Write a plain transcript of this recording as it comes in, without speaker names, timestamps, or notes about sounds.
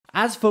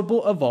As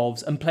football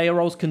evolves and player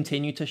roles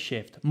continue to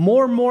shift,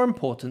 more and more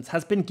importance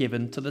has been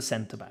given to the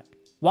centre-back.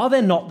 While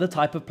they're not the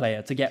type of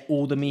player to get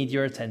all the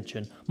media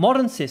attention,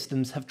 modern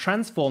systems have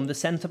transformed the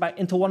centre-back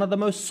into one of the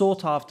most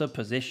sought-after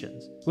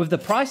positions, with the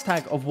price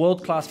tag of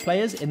world-class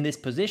players in this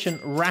position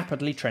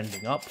rapidly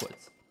trending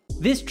upwards.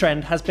 This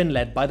trend has been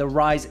led by the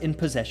rise in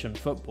possession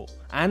football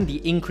and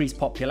the increased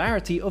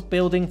popularity of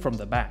building from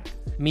the back,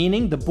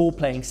 meaning the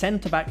ball-playing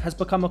centre-back has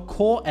become a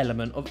core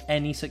element of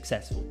any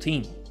successful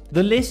team.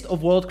 The list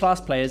of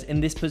world-class players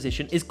in this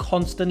position is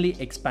constantly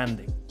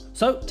expanding.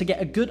 So, to get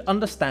a good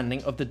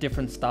understanding of the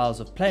different styles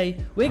of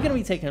play, we're going to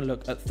be taking a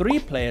look at 3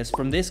 players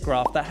from this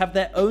graph that have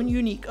their own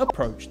unique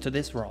approach to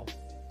this role.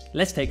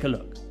 Let's take a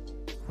look.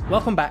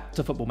 Welcome back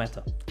to Football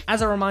Meta.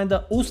 As a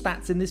reminder, all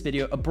stats in this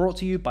video are brought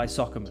to you by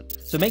Soccerman,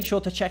 so make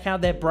sure to check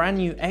out their brand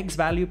new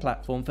X-Value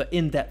platform for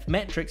in-depth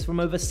metrics from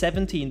over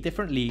 17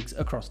 different leagues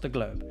across the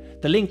globe.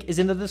 The link is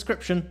in the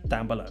description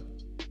down below.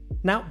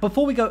 Now,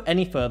 before we go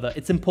any further,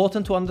 it's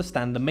important to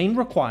understand the main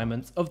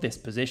requirements of this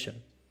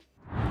position.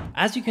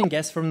 As you can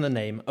guess from the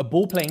name, a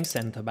ball-playing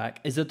centre-back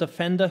is a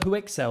defender who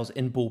excels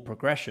in ball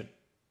progression.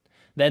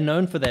 They're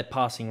known for their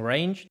passing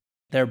range,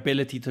 their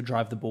ability to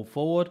drive the ball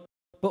forward,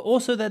 but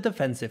also their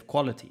defensive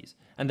qualities,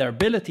 and their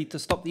ability to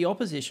stop the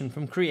opposition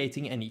from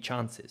creating any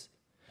chances.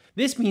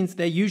 This means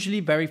they're usually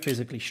very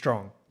physically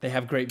strong, they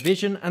have great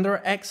vision, and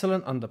are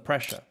excellent under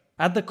pressure.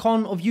 Add the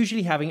con of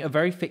usually having a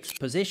very fixed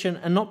position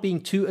and not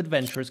being too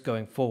adventurous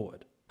going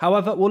forward.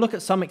 However, we'll look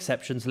at some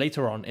exceptions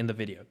later on in the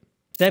video.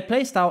 Their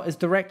playstyle is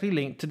directly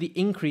linked to the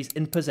increase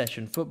in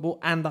possession football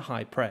and the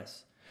high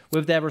press,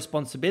 with their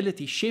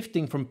responsibility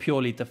shifting from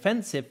purely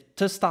defensive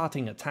to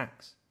starting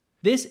attacks.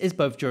 This is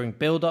both during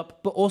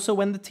build-up, but also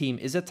when the team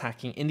is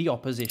attacking in the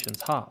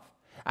opposition's half,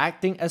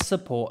 acting as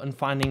support and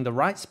finding the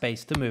right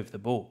space to move the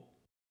ball.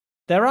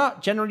 There are,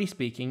 generally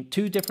speaking,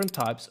 2 different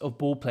types of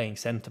ball-playing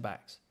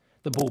centre-backs: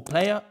 the ball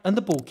player and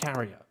the ball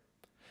carrier.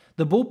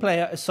 The ball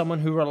player is someone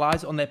who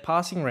relies on their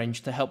passing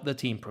range to help the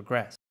team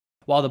progress,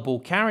 while the ball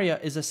carrier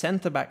is a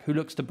centre-back who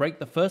looks to break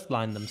the first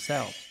line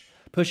themselves,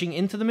 pushing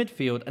into the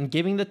midfield and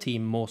giving the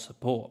team more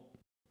support.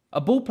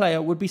 A ball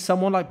player would be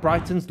someone like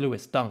Brighton's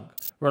Lewis Dunk,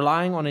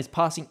 relying on his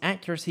passing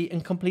accuracy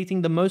and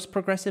completing the most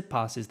progressive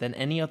passes than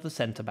any other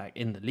centre-back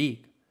in the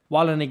league.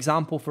 While an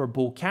example for a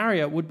ball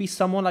carrier would be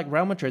someone like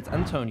Real Madrid's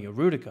Antonio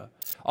Rudiger,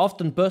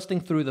 often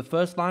bursting through the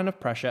first line of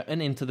pressure and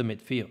into the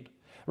midfield,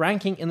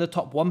 ranking in the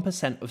top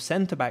 1% of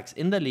centre-backs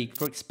in the league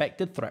for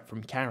expected threat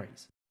from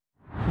carries.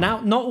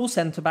 Now, not all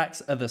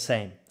centre-backs are the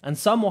same, and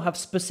some will have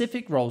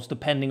specific roles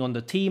depending on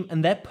the team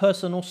and their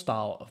personal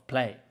style of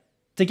play.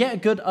 To get a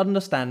good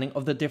understanding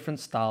of the different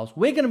styles,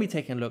 we're going to be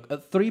taking a look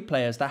at 3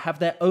 players that have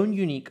their own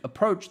unique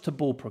approach to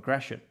ball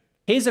progression.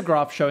 Here's a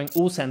graph showing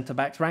all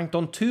centre-backs ranked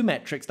on 2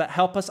 metrics that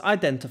help us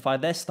identify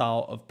their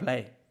style of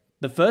play.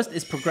 The first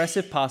is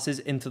progressive passes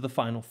into the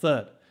final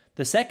third.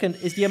 The second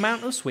is the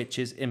amount of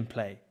switches in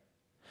play.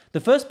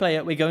 The first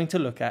player we're going to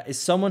look at is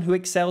someone who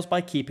excels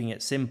by keeping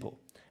it simple,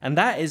 and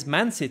that is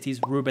Man City's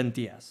Ruben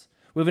Dias,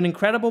 with an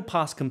incredible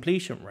pass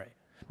completion rate,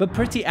 but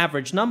pretty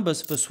average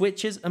numbers for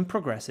switches and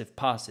progressive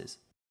passes.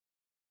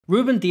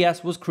 Ruben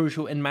Dias was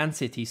crucial in Man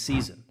City's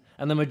season,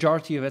 and the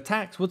majority of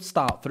attacks would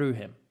start through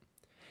him.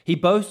 He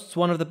boasts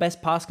one of the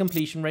best pass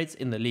completion rates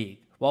in the league,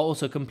 while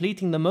also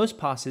completing the most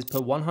passes per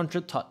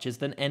 100 touches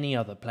than any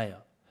other player.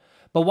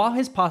 But while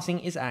his passing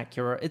is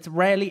accurate, it's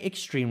rarely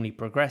extremely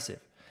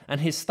progressive,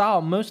 and his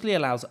style mostly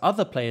allows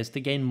other players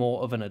to gain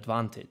more of an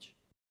advantage.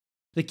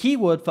 The key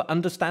word for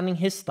understanding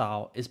his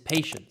style is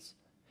patience.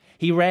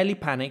 He rarely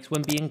panics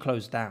when being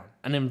closed down,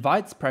 and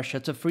invites pressure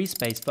to free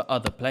space for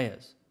other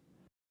players.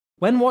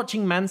 When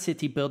watching Man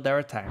City build their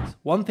attacks,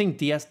 one thing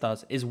Dias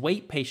does is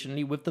wait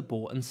patiently with the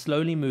ball and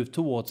slowly move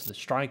towards the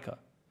striker.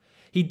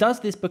 He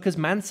does this because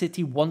Man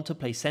City want to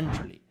play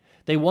centrally.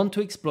 They want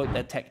to exploit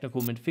their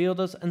technical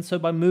midfielders, and so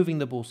by moving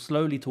the ball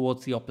slowly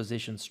towards the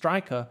opposition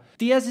striker,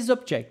 Dias's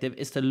objective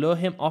is to lure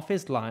him off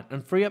his line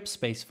and free up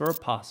space for a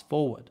pass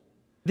forward.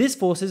 This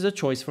forces a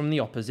choice from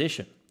the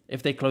opposition.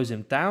 If they close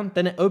him down,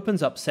 then it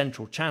opens up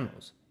central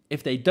channels.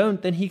 If they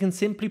don't, then he can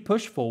simply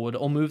push forward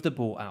or move the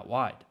ball out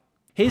wide.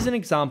 Here's an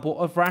example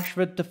of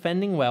Rashford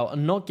defending well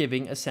and not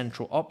giving a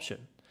central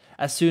option.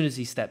 As soon as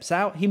he steps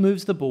out, he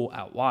moves the ball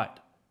out wide.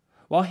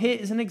 While here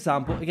is an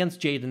example against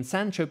Jadon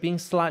Sancho being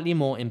slightly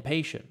more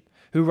impatient,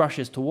 who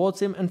rushes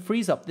towards him and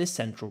frees up this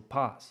central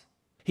pass.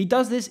 He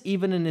does this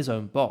even in his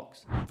own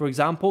box. For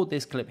example,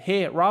 this clip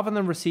here, rather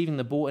than receiving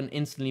the ball and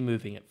instantly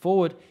moving it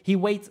forward, he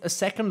waits a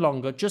second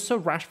longer just so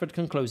Rashford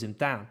can close him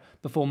down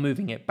before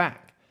moving it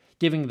back,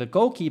 giving the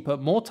goalkeeper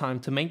more time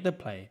to make the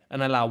play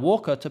and allow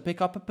Walker to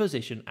pick up a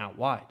position out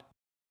wide.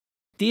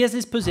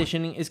 Dias's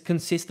positioning is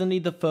consistently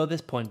the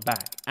furthest point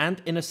back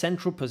and in a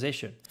central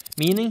position,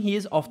 meaning he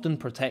is often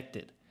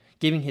protected,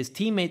 giving his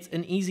teammates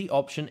an easy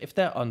option if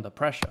they're under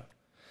pressure,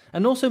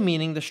 and also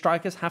meaning the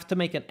strikers have to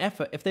make an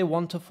effort if they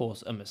want to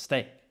force a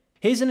mistake.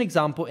 Here's an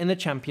example in the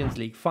Champions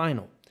League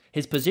final.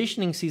 His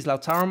positioning sees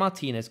Lautaro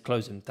Martinez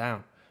close him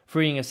down,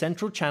 freeing a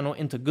central channel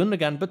into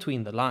Gundogan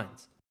between the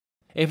lines.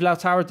 If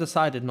Lautaro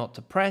decided not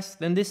to press,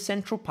 then this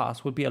central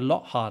pass would be a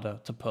lot harder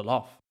to pull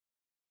off.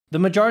 The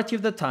majority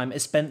of the time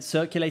is spent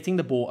circulating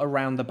the ball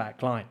around the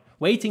back line,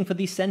 waiting for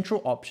these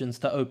central options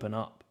to open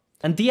up.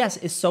 And Dias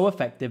is so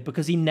effective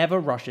because he never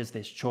rushes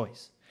this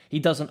choice. He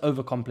doesn't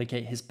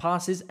overcomplicate his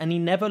passes and he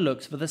never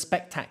looks for the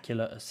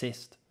spectacular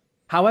assist.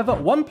 However,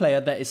 one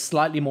player that is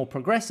slightly more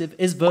progressive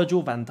is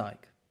Virgil van Dijk,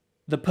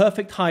 the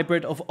perfect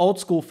hybrid of old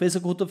school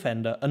physical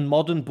defender and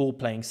modern ball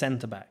playing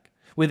centre back,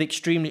 with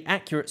extremely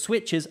accurate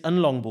switches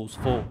and long balls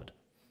forward.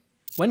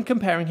 When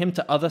comparing him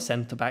to other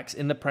centre backs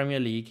in the Premier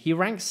League, he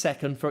ranks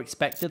second for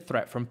expected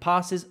threat from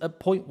passes at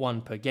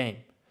 0.1 per game,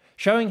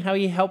 showing how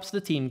he helps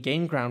the team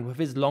gain ground with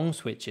his long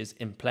switches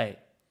in play.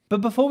 But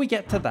before we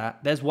get to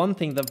that, there's one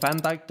thing that Van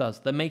Dijk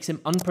does that makes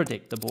him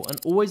unpredictable and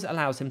always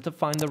allows him to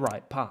find the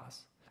right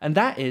pass. And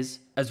that is,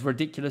 as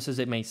ridiculous as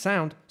it may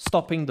sound,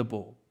 stopping the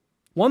ball.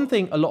 One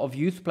thing a lot of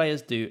youth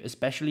players do,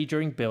 especially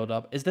during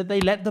build-up, is that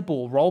they let the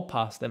ball roll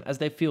past them as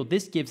they feel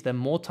this gives them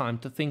more time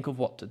to think of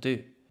what to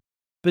do.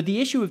 But the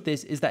issue with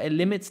this is that it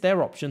limits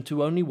their option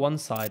to only one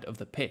side of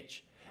the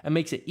pitch, and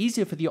makes it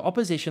easier for the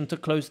opposition to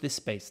close this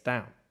space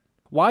down.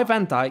 Why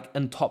Van Dijk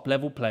and top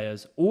level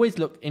players always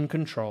look in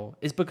control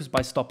is because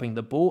by stopping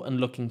the ball and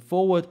looking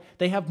forward,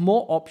 they have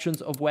more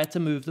options of where to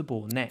move the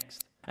ball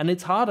next, and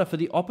it's harder for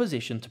the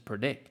opposition to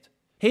predict.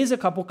 Here's a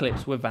couple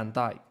clips with Van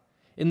Dijk.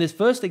 In this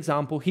first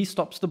example, he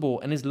stops the ball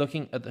and is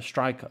looking at the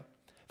striker.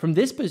 From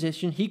this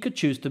position, he could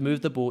choose to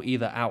move the ball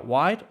either out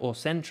wide or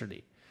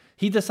centrally.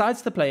 He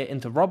decides to play it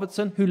into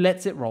Robertson, who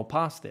lets it roll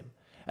past him,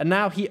 and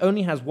now he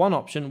only has one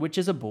option, which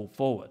is a ball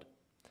forward.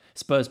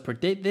 Spurs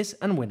predict this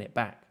and win it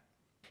back.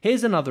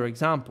 Here's another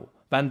example.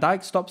 Van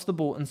Dijk stops the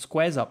ball and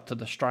squares up to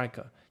the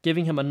striker,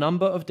 giving him a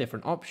number of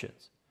different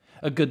options.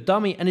 A good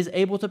dummy and is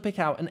able to pick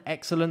out an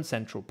excellent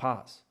central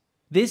pass.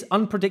 This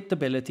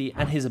unpredictability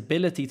and his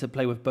ability to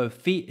play with both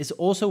feet is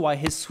also why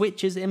his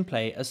switches in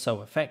play are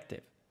so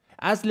effective.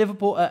 As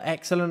Liverpool are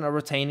excellent at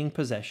retaining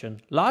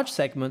possession, large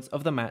segments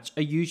of the match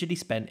are usually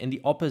spent in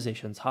the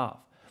opposition's half,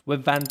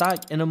 with Van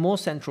Dijk in a more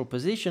central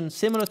position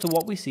similar to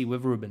what we see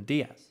with Ruben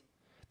Dias.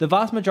 The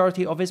vast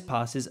majority of his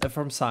passes are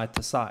from side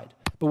to side,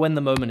 but when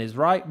the moment is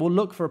right, we'll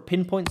look for a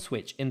pinpoint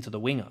switch into the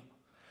winger.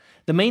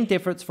 The main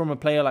difference from a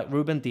player like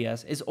Ruben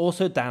Dias is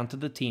also down to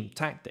the team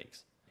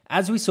tactics.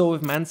 As we saw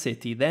with Man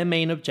City, their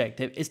main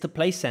objective is to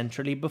play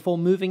centrally before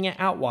moving it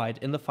out wide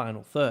in the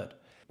final third,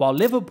 while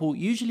Liverpool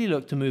usually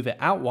look to move it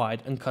out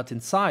wide and cut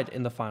inside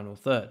in the final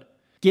third,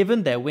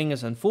 given their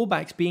wingers and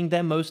fullbacks being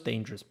their most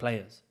dangerous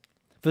players.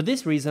 For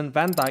this reason,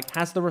 Van Dijk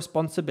has the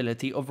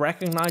responsibility of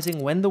recognising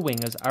when the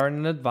wingers are in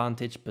an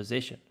advantaged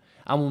position,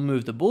 and will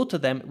move the ball to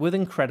them with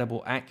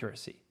incredible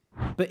accuracy.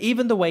 But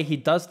even the way he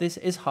does this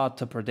is hard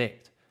to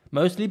predict,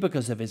 mostly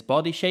because of his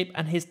body shape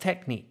and his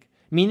technique,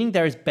 meaning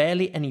there is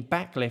barely any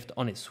backlift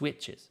on his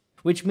switches,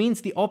 which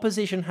means the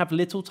opposition have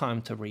little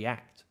time to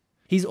react.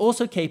 He's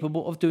also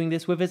capable of doing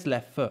this with his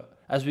left foot,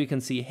 as we can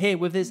see here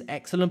with his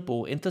excellent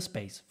ball into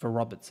space for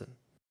Robertson.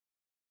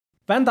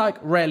 Van Dijk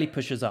rarely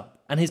pushes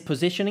up, and his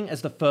positioning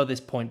as the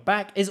furthest point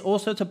back is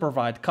also to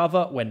provide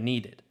cover when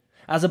needed.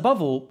 As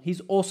above all,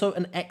 he's also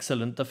an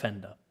excellent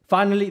defender.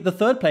 Finally, the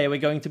third player we're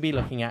going to be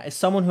looking at is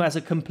someone who has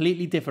a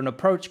completely different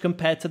approach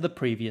compared to the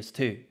previous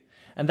two,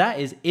 and that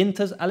is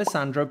Inter's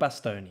Alessandro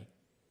Bastoni.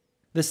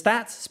 The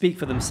stats speak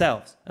for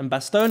themselves, and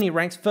Bastoni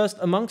ranks first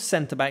amongst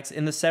centre-backs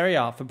in the Serie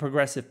A for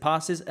progressive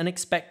passes and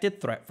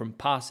expected threat from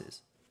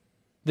passes.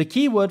 The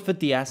key word for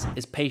Dias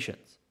is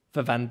patience,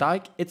 for Van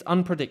Dijk it's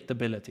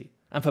unpredictability,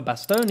 and for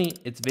Bastoni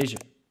it's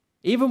vision.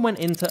 Even when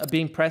Inter are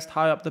being pressed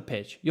high up the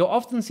pitch, you'll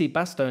often see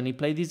Bastoni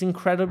play these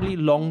incredibly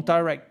long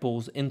direct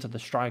balls into the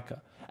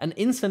striker, and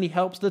instantly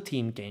helps the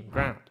team gain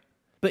ground.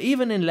 But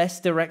even in less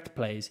direct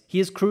plays, he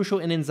is crucial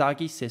in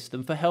Inzaghi's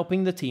system for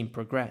helping the team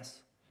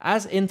progress.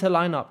 As Inter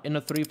line up in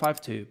a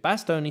 3-5-2,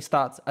 Bastoni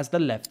starts as the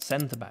left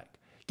centre-back,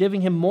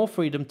 giving him more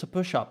freedom to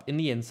push up in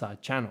the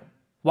inside channel.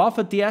 While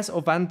for Dias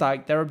or Van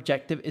Dijk their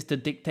objective is to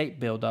dictate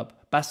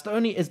build-up,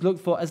 Bastoni is looked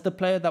for as the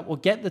player that will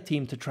get the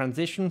team to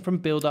transition from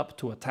build-up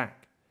to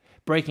attack,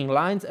 breaking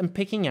lines and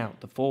picking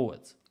out the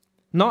forwards.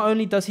 Not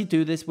only does he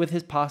do this with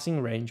his passing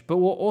range, but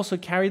will also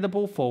carry the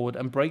ball forward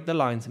and break the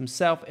lines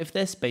himself if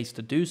there's space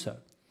to do so,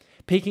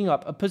 picking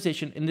up a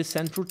position in the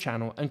central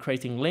channel and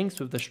creating links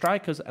with the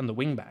strikers and the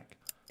wingback.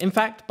 In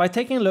fact, by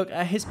taking a look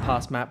at his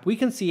pass map, we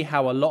can see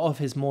how a lot of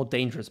his more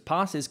dangerous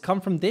passes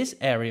come from this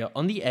area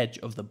on the edge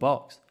of the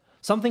box,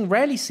 something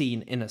rarely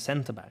seen in a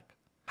centre-back.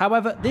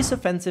 However, this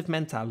offensive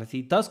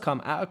mentality does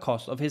come at a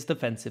cost of his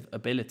defensive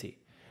ability,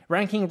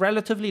 ranking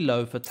relatively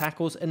low for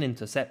tackles and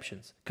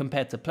interceptions,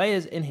 compared to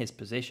players in his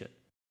position.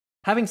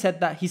 Having said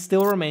that, he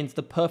still remains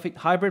the perfect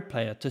hybrid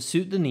player to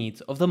suit the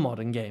needs of the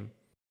modern game.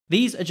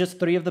 These are just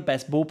 3 of the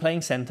best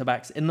ball-playing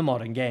centre-backs in the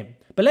modern game,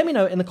 but let me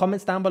know in the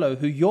comments down below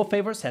who your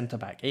favourite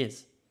centre-back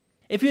is.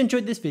 If you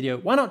enjoyed this video,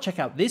 why not check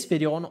out this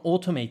video on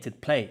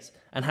automated plays,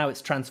 and how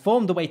it's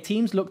transformed the way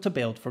teams look to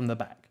build from the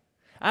back.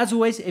 As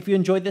always, if you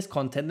enjoyed this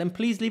content, then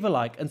please leave a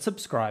like and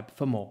subscribe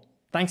for more.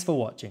 Thanks for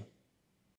watching.